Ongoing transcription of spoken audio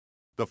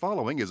The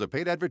following is a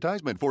paid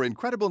advertisement for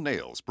Incredible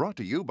Nails, brought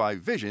to you by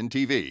Vision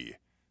TV.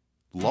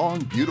 Long,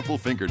 beautiful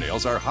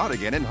fingernails are hot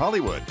again in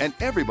Hollywood, and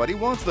everybody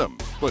wants them.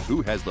 But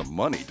who has the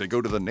money to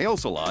go to the nail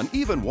salon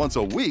even once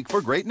a week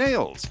for great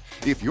nails?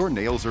 If your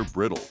nails are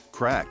brittle,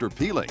 cracked, or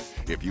peeling,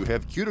 if you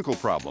have cuticle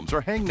problems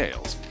or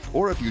hangnails,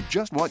 or if you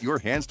just want your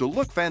hands to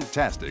look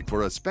fantastic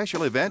for a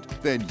special event,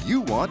 then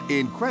you want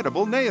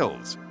Incredible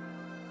Nails.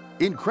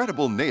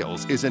 Incredible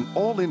Nails is an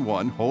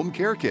all-in-one home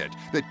care kit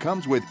that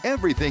comes with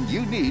everything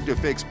you need to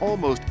fix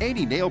almost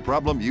any nail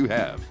problem you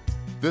have.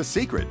 The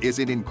secret is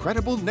in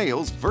Incredible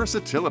Nails'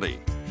 versatility.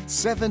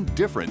 7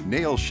 different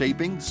nail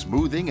shaping,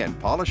 smoothing, and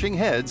polishing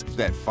heads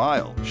that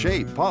file,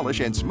 shape, polish,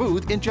 and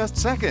smooth in just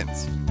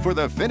seconds. For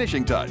the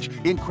finishing touch,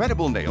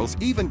 Incredible Nails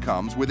even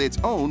comes with its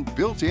own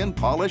built-in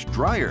polish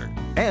dryer.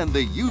 And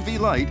the UV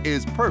light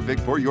is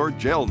perfect for your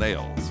gel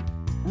nails.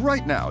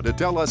 Right now, to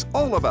tell us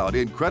all about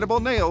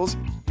Incredible Nails,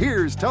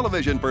 here's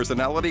television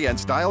personality and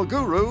style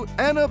guru,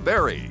 Anna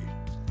Berry.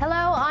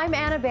 Hello, I'm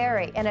Anna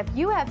Berry, and if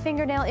you have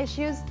fingernail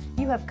issues,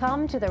 you have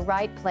come to the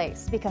right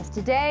place, because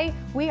today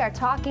we are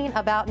talking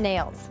about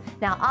nails.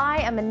 Now, I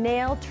am a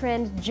nail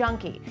trend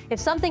junkie. If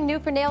something new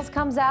for nails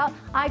comes out,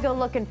 I go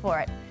looking for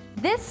it.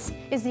 This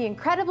is the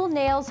Incredible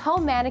Nails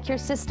Home Manicure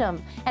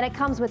System, and it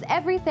comes with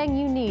everything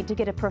you need to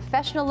get a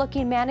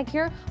professional-looking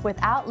manicure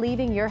without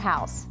leaving your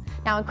house.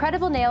 Now,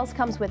 Incredible Nails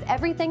comes with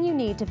everything you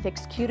need to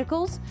fix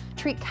cuticles,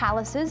 treat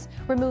calluses,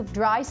 remove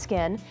dry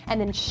skin,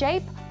 and then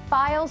shape,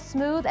 file,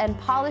 smooth, and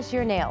polish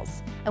your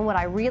nails. And what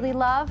I really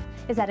love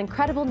is that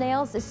Incredible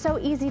Nails is so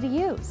easy to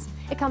use.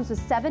 It comes with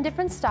 7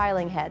 different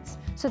styling heads,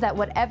 so that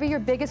whatever your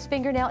biggest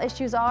fingernail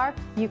issues are,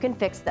 you can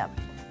fix them.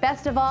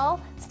 Best of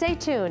all, stay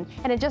tuned,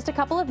 and in just a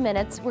couple of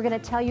minutes, we're going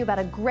to tell you about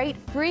a great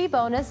free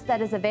bonus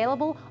that is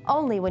available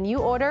only when you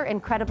order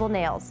Incredible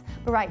Nails.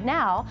 But right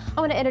now,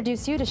 I want to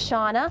introduce you to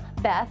Shauna,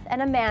 Beth,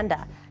 and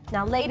Amanda.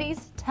 Now,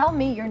 ladies, tell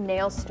me your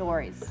nail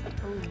stories.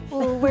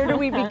 Well, where do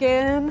we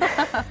begin?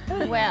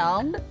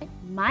 Well,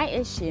 my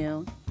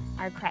issue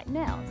are cracked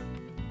nails.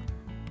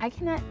 I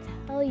cannot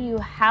tell you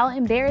how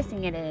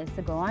embarrassing it is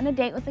to go on a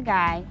date with a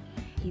guy.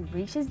 He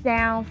reaches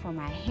down for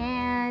my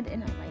hand,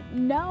 and I'm like,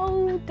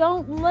 no,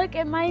 don't look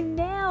at my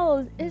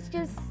nails. It's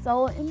just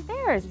so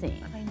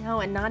embarrassing. I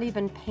know, and not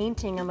even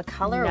painting them a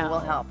color will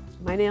help.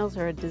 My nails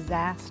are a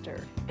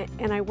disaster.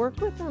 And I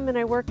work with them and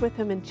I work with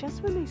them, and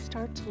just when they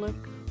start to look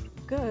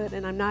good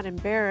and I'm not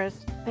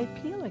embarrassed, they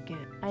peel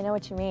again. I know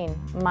what you mean.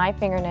 My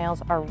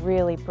fingernails are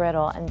really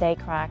brittle and they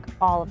crack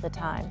all of the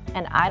time.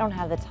 And I don't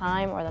have the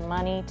time or the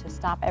money to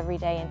stop every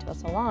day into a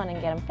salon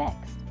and get them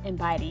fixed. And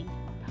biting.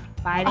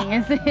 Biting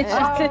is the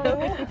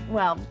issue too.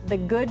 Well, the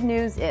good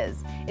news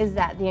is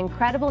that the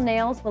Incredible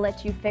Nails will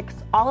let you fix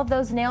all of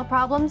those nail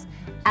problems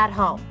at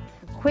home,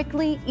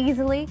 quickly,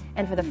 easily,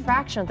 and for the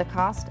fraction of the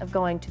cost of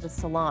going to the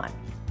salon.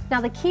 Now,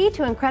 the key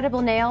to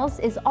Incredible Nails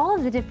is all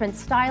of the different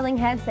styling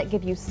heads that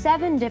give you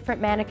 7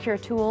 different manicure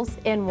tools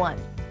in one.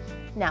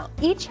 Now,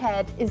 each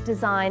head is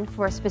designed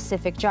for a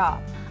specific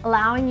job,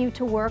 allowing you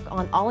to work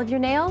on all of your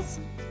nails,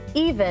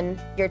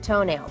 even your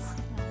toenails.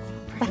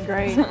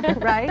 Great.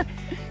 Right?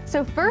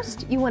 So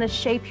first, you want to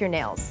shape your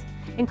nails.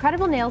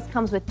 Incredible Nails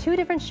comes with 2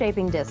 different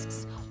shaping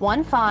discs,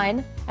 one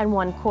fine and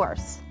one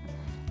coarse.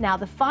 Now,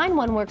 the fine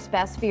one works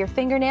best for your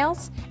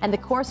fingernails, and the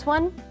coarse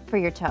one for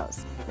your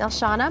toes. Now,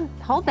 Shauna,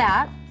 hold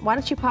that. Why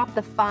don't you pop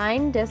the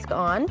fine disc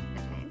on?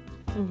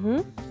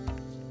 Okay.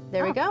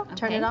 There we go.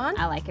 Turn it on.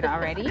 I like it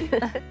already.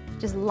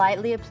 Just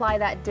lightly apply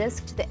that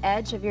disc to the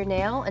edge of your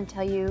nail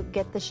until you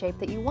get the shape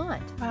that you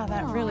want. Wow,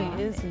 that really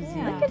is easy.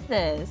 Yeah. Look at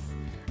this.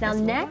 Now,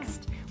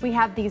 next, we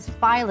have these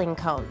filing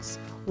cones,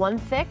 one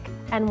thick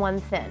and one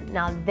thin.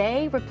 Now,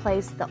 they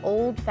replace the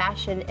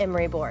old-fashioned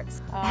emery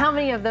boards. How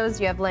many of those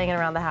do you have laying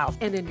around the house?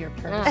 And in your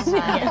purse.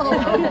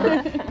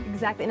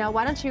 Exactly. Now,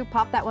 why don't you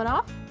pop that one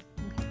off?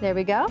 There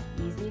we go.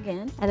 Easy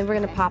again. And then we're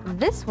going to pop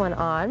this one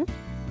on.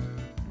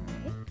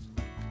 Right.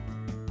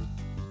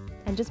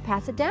 And just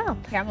pass it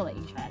down. Here, I'm going to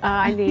let you try that.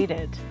 I need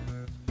it.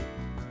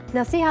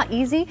 Now, see how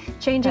easy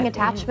changing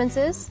attachments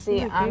is?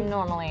 See, I'm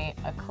normally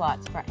a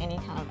klutz for any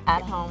kind of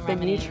at-home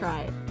Then you remedies.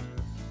 try it.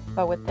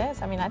 But with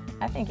this, I mean,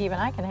 I think even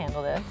I can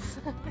handle this.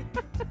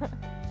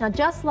 Now,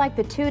 just like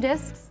the 2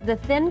 discs, the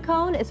thin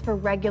cone is for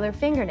regular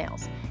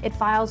fingernails. It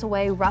files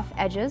away rough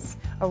edges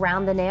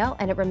around the nail,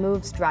 and it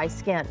removes dry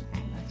skin.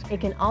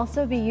 It can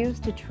also be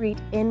used to treat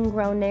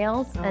ingrown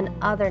nails and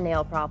other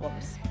nail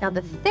problems. Now,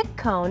 the thick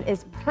cone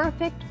is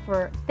perfect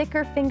for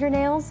thicker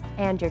fingernails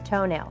and your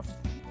toenails.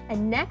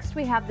 And next,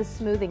 we have the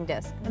smoothing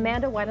disc.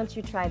 Amanda, why don't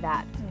you try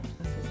that?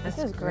 This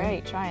is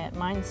great. Try it.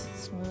 Mine's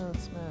smooth.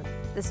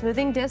 The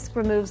smoothing disc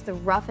removes the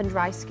rough and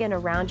dry skin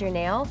around your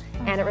nail,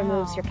 and it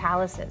removes your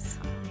calluses.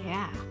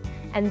 Yeah.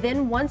 And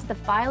then once the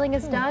filing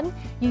is done,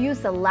 you use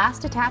the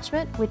last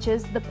attachment, which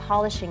is the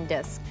polishing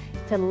disc,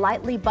 to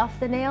lightly buff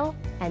the nail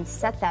and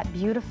set that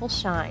beautiful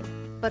shine.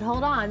 But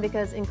hold on,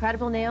 because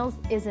Incredible Nails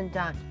isn't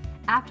done.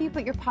 After you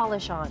put your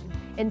polish on,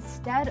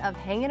 Instead of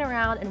hanging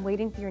around and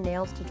waiting for your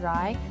nails to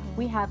dry,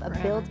 we have a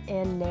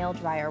built-in nail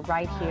dryer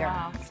right here.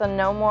 Wow. So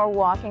no more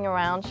walking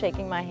around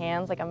shaking my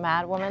hands like a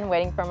mad woman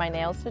waiting for my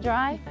nails to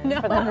dry?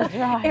 No, for them to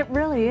dry. it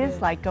really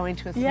is like going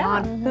to a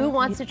salon. Who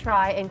wants to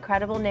try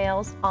incredible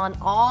nails on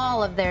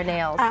all of their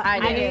nails? I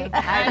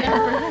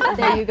do.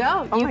 There you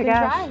go. Oh You my can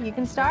gosh. try. You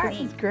can start.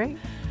 This is great.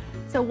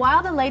 So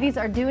while the ladies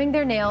are doing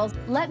their nails,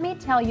 let me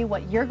tell you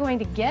what you're going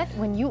to get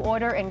when you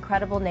order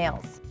Incredible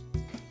Nails.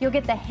 You'll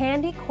get the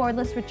handy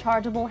cordless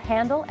rechargeable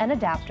handle and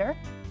adapter,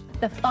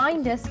 the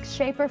fine disc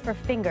shaper for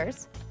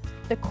fingers,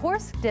 the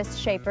coarse disc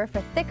shaper for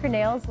thicker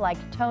nails like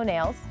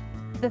toenails,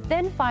 the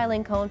thin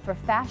filing cone for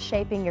fast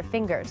shaping your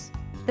fingers,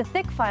 the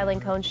thick filing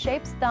cone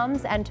shapes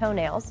thumbs and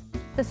toenails,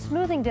 the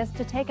smoothing disc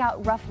to take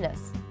out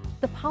roughness,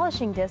 the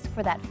polishing disc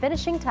for that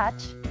finishing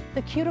touch,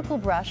 the cuticle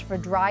brush for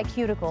dry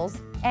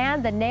cuticles,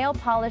 and the nail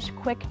polish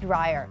quick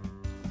dryer.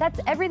 That's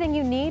everything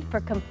you need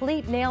for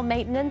complete nail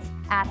maintenance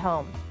at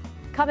home.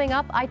 Coming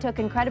up, I took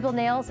Incredible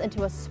Nails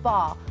into a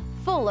spa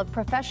full of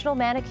professional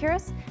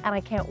manicurists, and I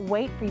can't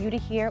wait for you to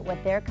hear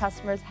what their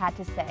customers had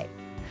to say.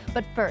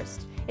 But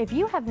first, if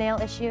you have nail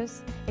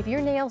issues, if your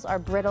nails are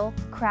brittle,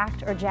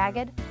 cracked, or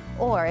jagged,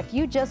 or if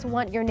you just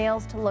want your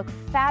nails to look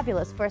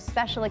fabulous for a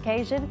special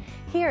occasion,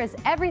 here is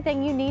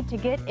everything you need to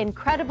get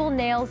Incredible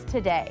Nails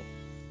today.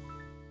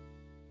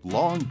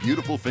 Long,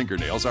 beautiful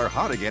fingernails are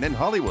hot again in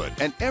Hollywood,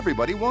 and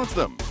everybody wants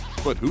them.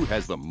 But who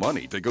has the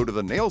money to go to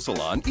the nail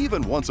salon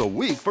even once a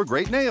week for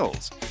great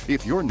nails?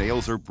 If your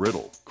nails are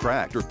brittle,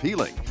 cracked, or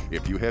peeling,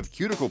 if you have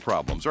cuticle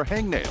problems or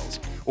hangnails,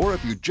 or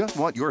if you just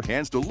want your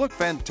hands to look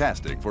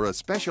fantastic for a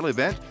special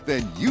event,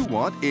 then you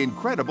want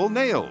Incredible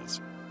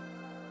Nails.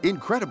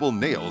 Incredible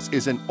Nails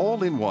is an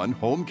all-in-one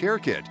home care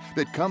kit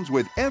that comes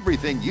with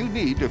everything you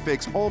need to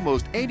fix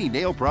almost any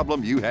nail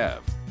problem you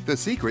have. The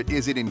secret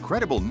is in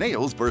Incredible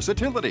Nails'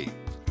 versatility.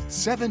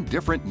 7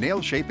 different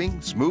nail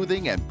shaping,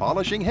 smoothing, and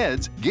polishing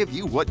heads give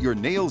you what your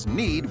nails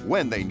need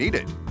when they need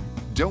it.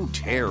 Don't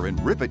tear and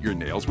rip at your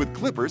nails with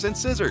clippers and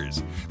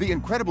scissors. The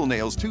Incredible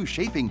Nails 2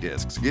 shaping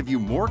discs give you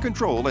more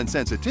control and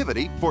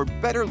sensitivity for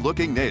better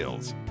looking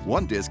nails.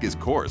 One disc is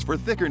coarse for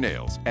thicker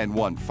nails, and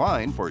one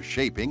fine for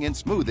shaping and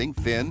smoothing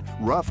thin,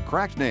 rough,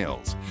 cracked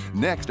nails.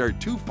 Next are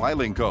 2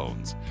 filing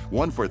cones,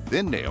 one for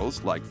thin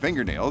nails like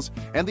fingernails,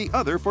 and the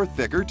other for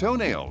thicker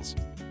toenails.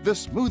 The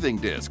smoothing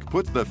disc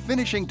puts the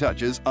finishing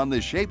touches on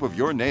the shape of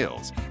your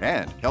nails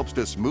and helps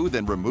to smooth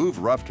and remove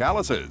rough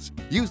calluses.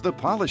 Use the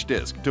polish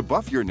disc to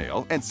buff your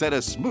nail and set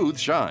a smooth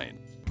shine.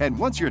 And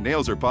once your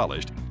nails are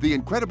polished, the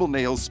Incredible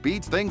Nails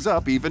speeds things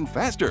up even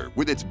faster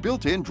with its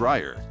built-in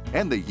dryer.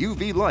 And the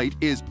UV light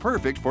is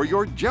perfect for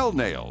your gel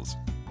nails.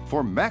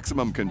 For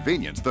maximum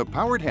convenience, the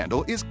powered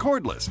handle is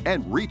cordless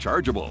and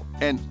rechargeable,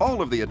 and all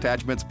of the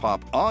attachments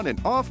pop on and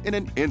off in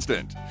an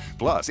instant.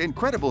 Plus,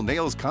 Incredible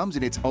Nails comes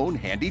in its own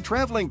handy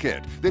traveling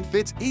kit that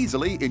fits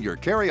easily in your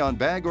carry-on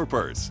bag or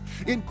purse.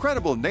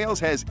 Incredible Nails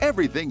has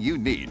everything you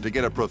need to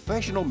get a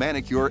professional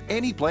manicure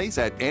any place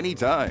at any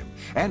time,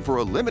 and for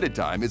a limited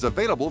time is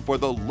available for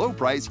the low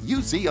price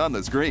you see on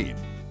the screen.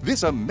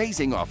 This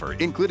amazing offer,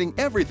 including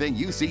everything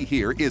you see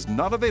here, is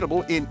not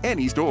available in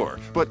any store,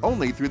 but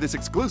only through this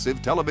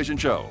exclusive television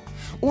show.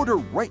 Order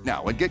right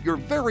now and get your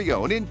very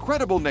own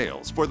Incredible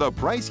Nails for the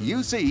price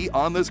you see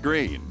on the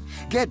screen.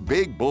 Get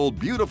big, bold,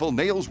 beautiful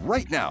nails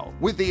right now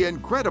with the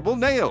Incredible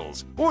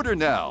Nails. Order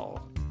now.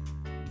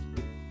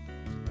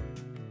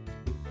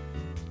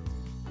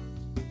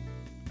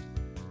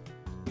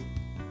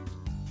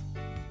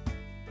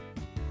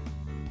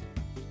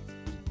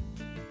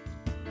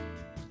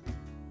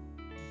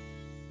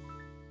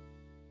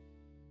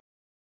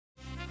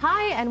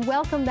 Hi and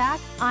welcome back.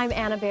 I'm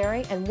Anna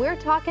Berry and we're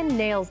talking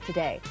nails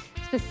today.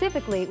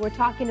 Specifically, we're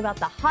talking about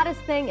the hottest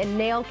thing in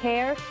nail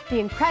care, the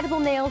Incredible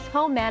Nails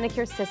home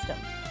manicure system.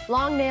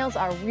 Long nails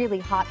are really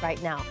hot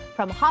right now.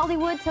 From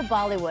Hollywood to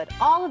Bollywood,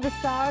 all of the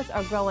stars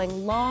are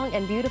growing long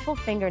and beautiful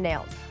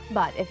fingernails.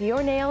 But if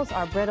your nails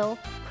are brittle,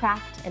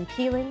 cracked, and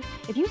peeling,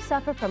 if you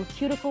suffer from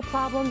cuticle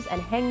problems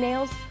and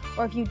hangnails,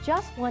 or if you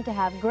just want to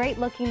have great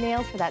looking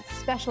nails for that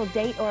special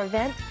date or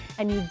event,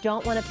 and you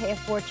don't want to pay a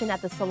fortune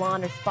at the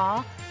salon or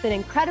spa, then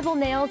Incredible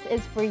Nails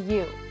is for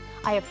you.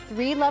 I have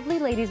 3 lovely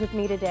ladies with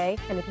me today,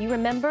 and if you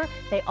remember,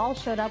 they all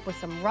showed up with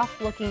some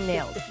rough-looking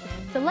nails.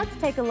 So let's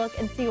take a look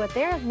and see what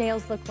their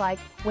nails look like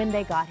when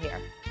they got here.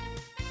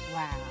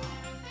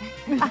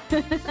 Wow.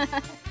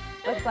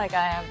 Looks like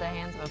I have the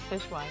hands of a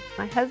fishwife.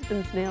 My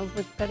husband's nails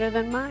look better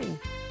than mine.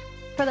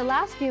 For the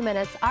last few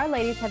minutes, our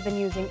ladies have been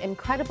using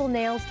Incredible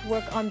Nails to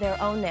work on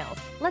their own nails.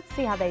 Let's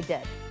see how they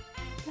did.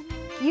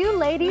 You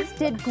ladies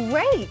did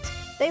great.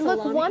 They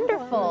look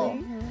wonderful.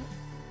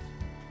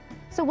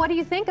 So what do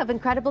you think of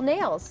Incredible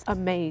Nails?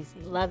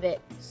 Amazing. Love it.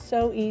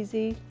 So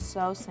easy.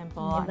 So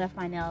simple. It left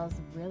my nails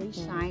really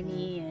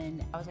shiny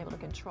and I was able to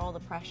control the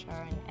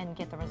pressure and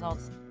get the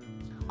results.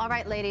 All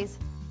right, ladies,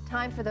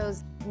 time for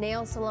those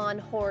nail salon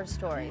horror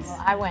stories.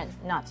 Well, I went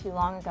not too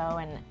long ago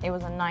and it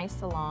was a nice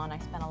salon. I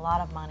spent a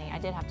lot of money. I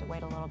did have to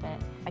wait a little bit.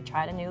 I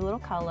tried a new little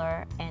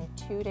color and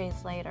 2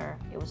 days later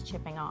it was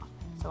chipping off.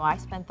 So I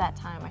spent that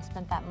time, I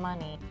spent that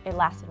money. It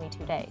lasted me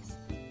 2 days.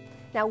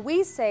 Now,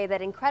 we say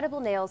that Incredible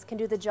Nails can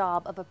do the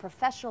job of a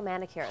professional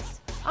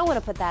manicurist. I want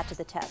to put that to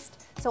the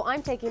test. So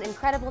I'm taking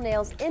Incredible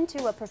Nails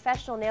into a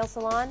professional nail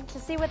salon to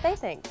see what they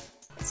think.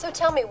 So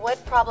tell me,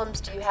 what problems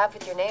do you have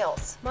with your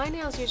nails? My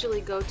nails usually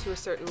go to a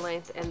certain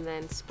length and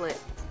then split,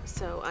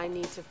 so I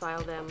need to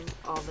file them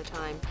all the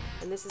time.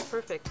 And this is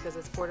perfect because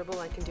it's portable.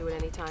 I can do it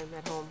anytime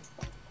at home.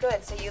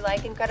 Good, so you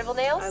like Incredible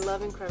Nails? I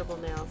love Incredible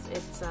Nails.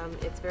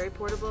 It's very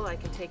portable. I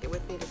can take it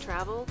with me to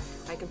travel.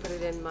 I can put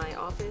it in my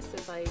office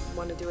if I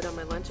want to do it on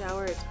my lunch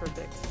hour. It's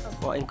perfect.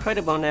 Well,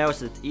 Incredible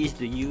Nails is easy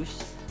to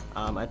use.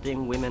 I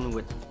think women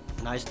with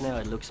nice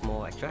nails, it looks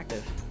more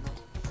attractive.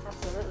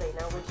 Absolutely.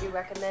 Now, would you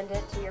recommend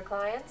it to your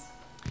clients?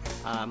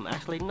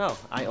 Actually, no.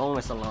 I own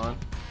a salon,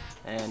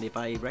 and if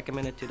I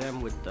recommend it to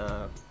them with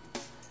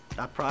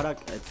that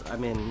product,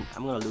 I'm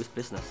gonna lose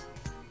business.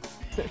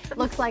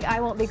 Looks like I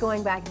won't be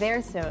going back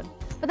there soon.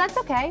 But that's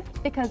okay,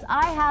 because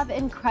I have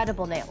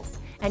Incredible Nails.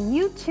 And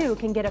you too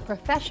can get a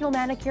professional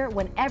manicure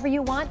whenever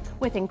you want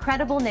with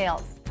Incredible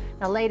Nails.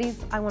 Now,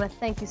 ladies, I want to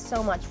thank you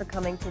so much for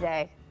coming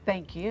today.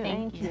 Thank you.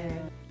 Thank you.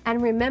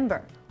 And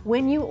remember,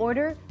 when you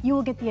order, you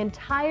will get the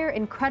entire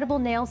Incredible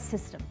Nails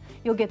system.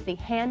 You'll get the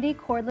handy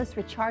cordless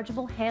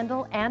rechargeable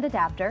handle and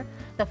adapter,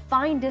 the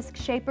fine disc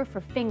shaper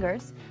for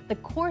fingers, the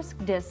coarse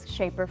disc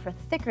shaper for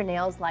thicker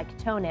nails like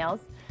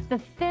toenails, the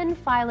thin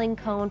filing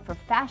cone for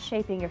fast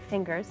shaping your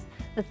fingers,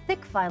 the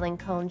thick filing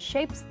cone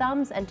shapes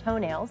thumbs and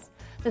toenails,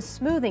 the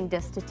smoothing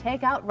disc to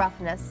take out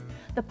roughness,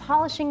 the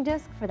polishing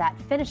disc for that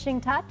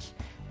finishing touch,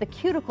 the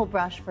cuticle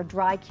brush for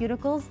dry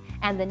cuticles,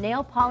 and the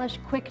nail polish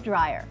quick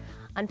dryer.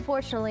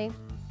 Unfortunately,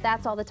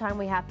 that's all the time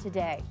we have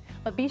today.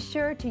 But be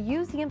sure to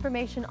use the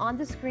information on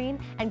the screen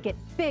and get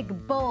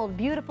big, bold,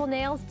 beautiful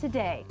nails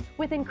today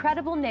with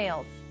Incredible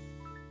Nails.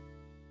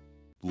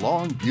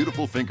 Long,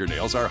 beautiful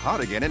fingernails are hot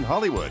again in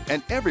Hollywood,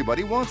 and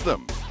everybody wants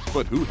them.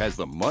 But who has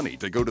the money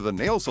to go to the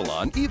nail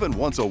salon even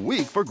once a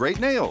week for great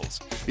nails?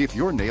 If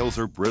your nails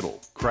are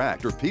brittle,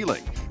 cracked, or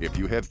peeling, if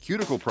you have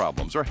cuticle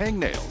problems or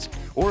hangnails,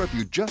 or if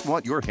you just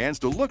want your hands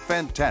to look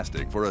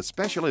fantastic for a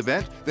special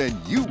event, then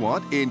you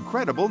want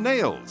Incredible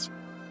Nails.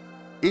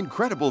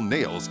 Incredible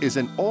Nails is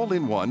an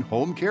all-in-one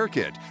home care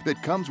kit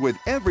that comes with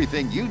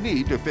everything you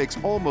need to fix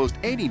almost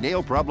any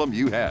nail problem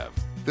you have.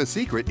 The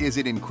secret is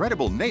in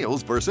Incredible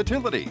Nails'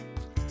 versatility.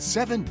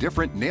 7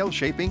 different nail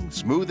shaping,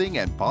 smoothing,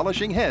 and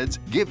polishing heads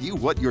give you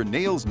what your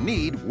nails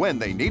need when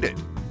they need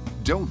it.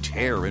 Don't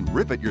tear and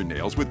rip at your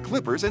nails with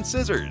clippers and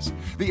scissors.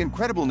 The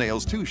Incredible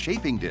Nails 2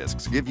 shaping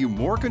discs give you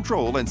more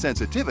control and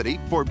sensitivity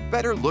for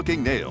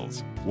better-looking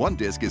nails. 1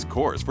 disc is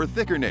coarse for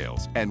thicker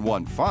nails, and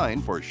 1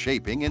 fine for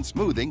shaping and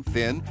smoothing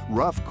thin,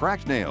 rough,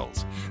 cracked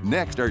nails.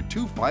 Next are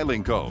 2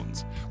 filing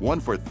cones, 1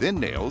 for thin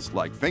nails,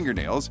 like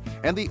fingernails,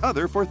 and the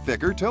other for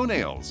thicker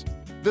toenails.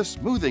 The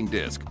smoothing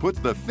disc puts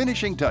the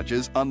finishing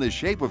touches on the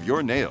shape of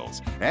your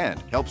nails and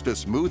helps to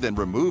smooth and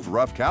remove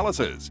rough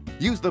calluses.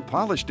 Use the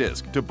polish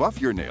disc to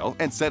buff your nail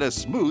and set a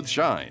smooth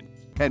shine.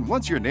 And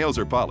once your nails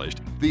are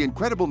polished, the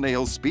Incredible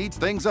Nails speeds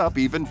things up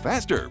even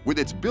faster with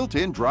its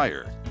built-in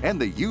dryer.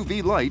 And the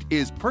UV light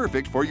is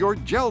perfect for your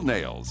gel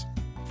nails.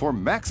 For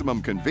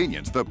maximum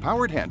convenience, the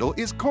powered handle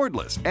is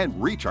cordless and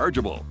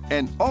rechargeable,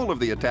 and all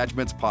of the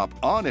attachments pop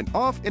on and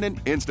off in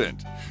an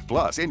instant.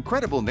 Plus,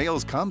 Incredible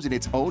Nails comes in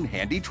its own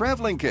handy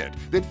traveling kit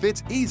that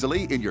fits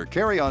easily in your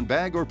carry-on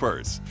bag or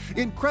purse.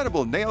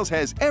 Incredible Nails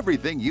has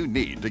everything you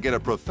need to get a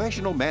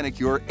professional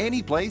manicure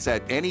any place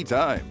at any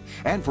time,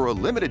 and for a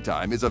limited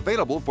time is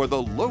available for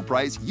the low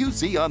price you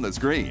see on the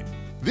screen.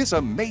 This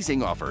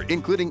amazing offer,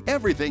 including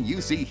everything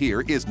you see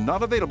here, is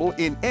not available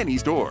in any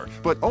store,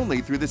 but only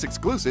through this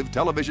exclusive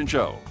television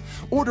show.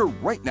 Order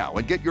right now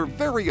and get your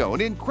very own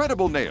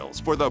Incredible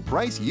Nails for the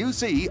price you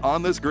see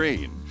on the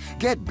screen.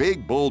 Get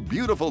big, bold,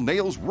 beautiful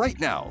nails right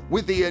now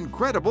with the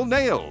Incredible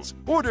Nails.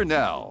 Order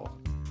now.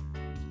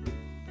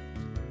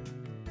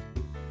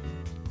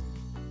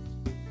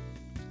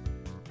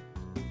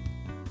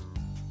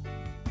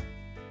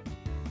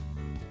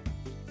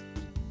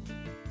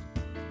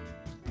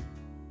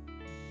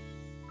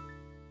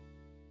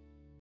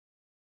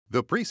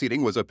 The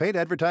preceding was a paid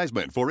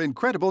advertisement for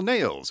Incredible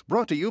Nails,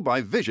 brought to you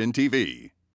by Vision TV.